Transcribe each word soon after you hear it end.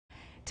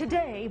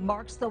Today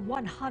marks the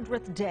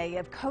 100th day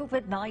of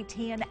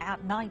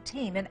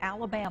COVID-19 in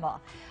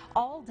Alabama.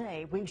 All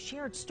day, we've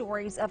shared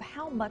stories of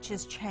how much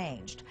has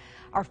changed.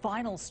 Our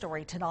final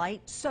story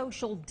tonight,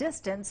 social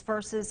distance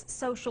versus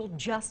social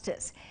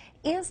justice.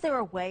 Is there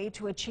a way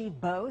to achieve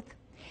both?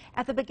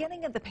 At the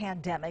beginning of the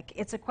pandemic,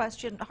 it's a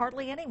question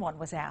hardly anyone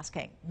was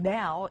asking.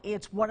 Now,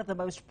 it's one of the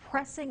most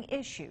pressing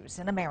issues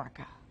in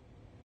America.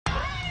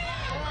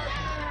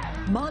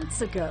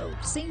 Months ago,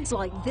 scenes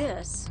like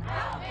this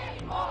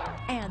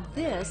and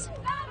this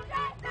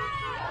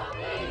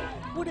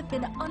would have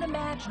been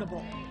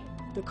unimaginable.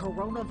 The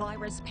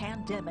coronavirus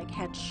pandemic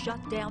had shut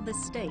down the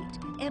state,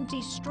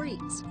 empty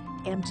streets,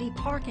 empty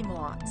parking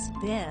lots.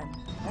 Then,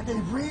 I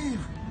can't breathe.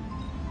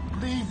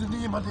 Breathe the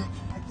knee in my dick.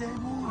 I can't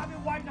move. I've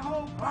been wiping the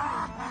whole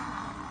body.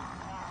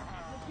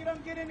 Let's get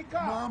up, get in the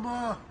car.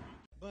 Mama.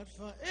 But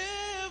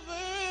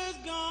forever's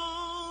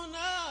gone away.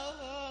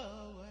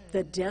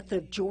 The death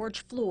of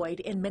George Floyd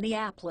in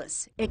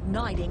Minneapolis,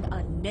 igniting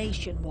a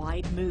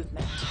nationwide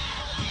movement.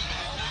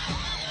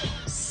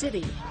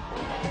 City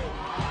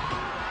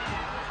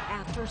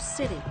after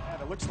city.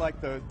 It looks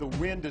like the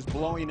wind is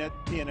blowing it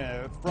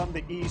from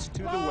the east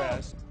to the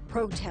west.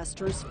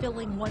 Protesters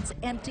filling once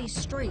empty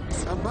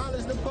streets.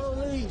 Abolish the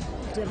police.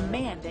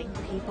 Demanding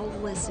people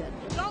listen.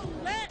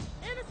 Don't let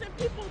innocent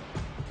people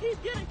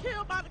keep getting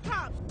killed by the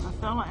cops. My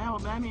fellow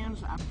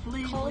Alabamians, I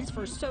plead. Calls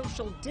for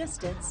social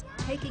distance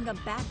taking a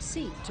back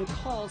seat to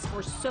calls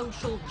for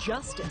social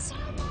justice.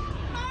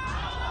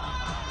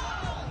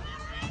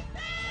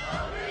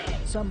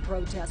 Some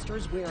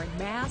protesters wearing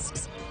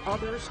masks,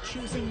 others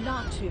choosing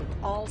not to,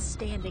 all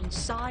standing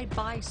side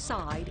by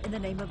side in the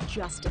name of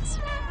justice.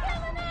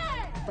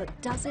 But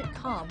does it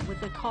come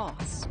with a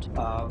cost?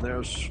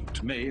 There's,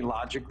 to me,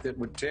 logic that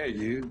would tell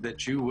you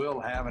that you will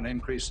have an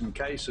increase in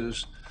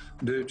cases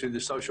due to the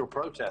social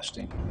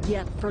protesting.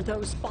 Yet for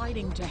those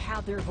fighting to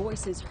have their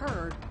voices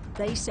heard,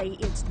 they say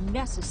it's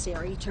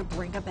necessary to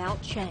bring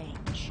about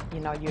change. You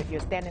know, you're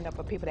standing up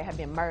for people that have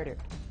been murdered,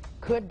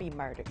 could be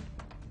murdered.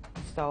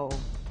 So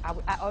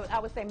I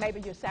would say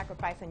maybe you're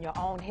sacrificing your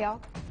own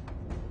health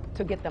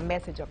to get the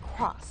message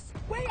across.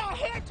 We are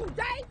here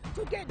today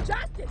to get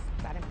justice.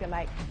 I didn't feel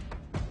like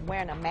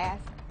wearing a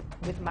mask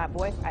with my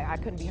voice. I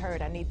couldn't be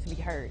heard. I need to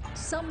be heard.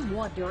 Some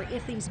wonder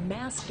if these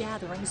mass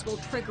gatherings will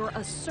trigger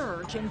a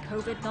surge in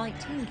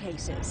COVID-19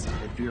 cases.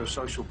 If you're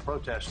social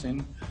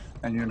protesting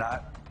and you're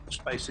not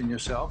spacing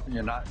yourself and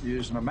you're not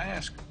using a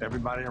mask,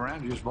 everybody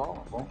around you is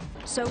vulnerable.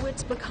 So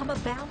it's become a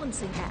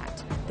balancing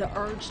act, the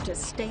urge to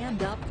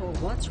stand up for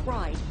what's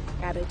right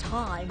at a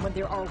time when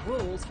there are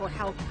rules for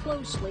how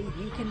closely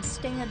you can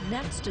stand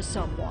next to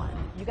someone.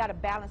 You got to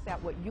balance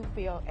out what you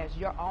feel as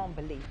your own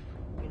belief.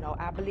 You know,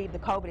 I believe the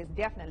COVID is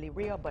definitely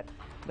real, but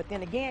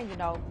then again, you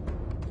know,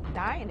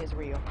 dying is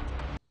real.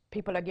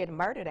 People are getting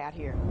murdered out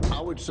here.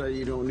 I would say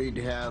you don't need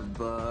to have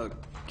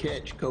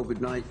catch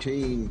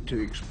COVID-19 to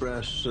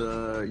express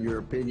your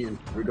opinion,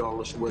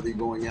 regardless of whether you're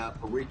going out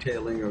for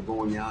retailing or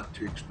going out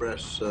to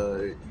express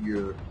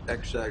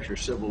exercise your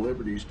civil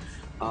liberties.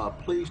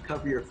 Please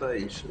cover your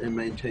face and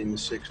maintain the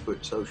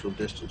 6-foot social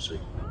distancing.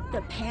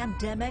 The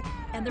pandemic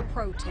and the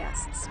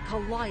protests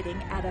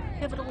colliding at a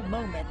pivotal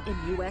moment in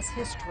U.S.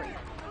 history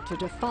to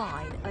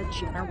define a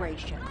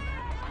generation.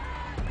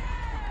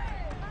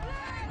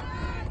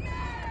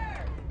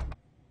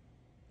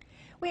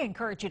 We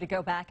encourage you to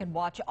go back and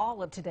watch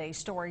all of today's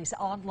stories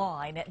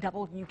online at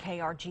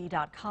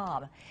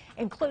WKRG.com,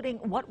 including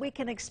what we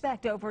can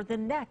expect over the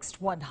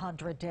next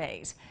 100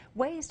 days,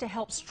 ways to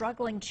help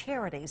struggling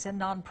charities and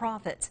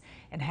nonprofits,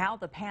 and how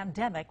the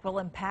pandemic will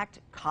impact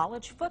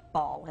college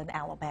football in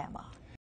Alabama.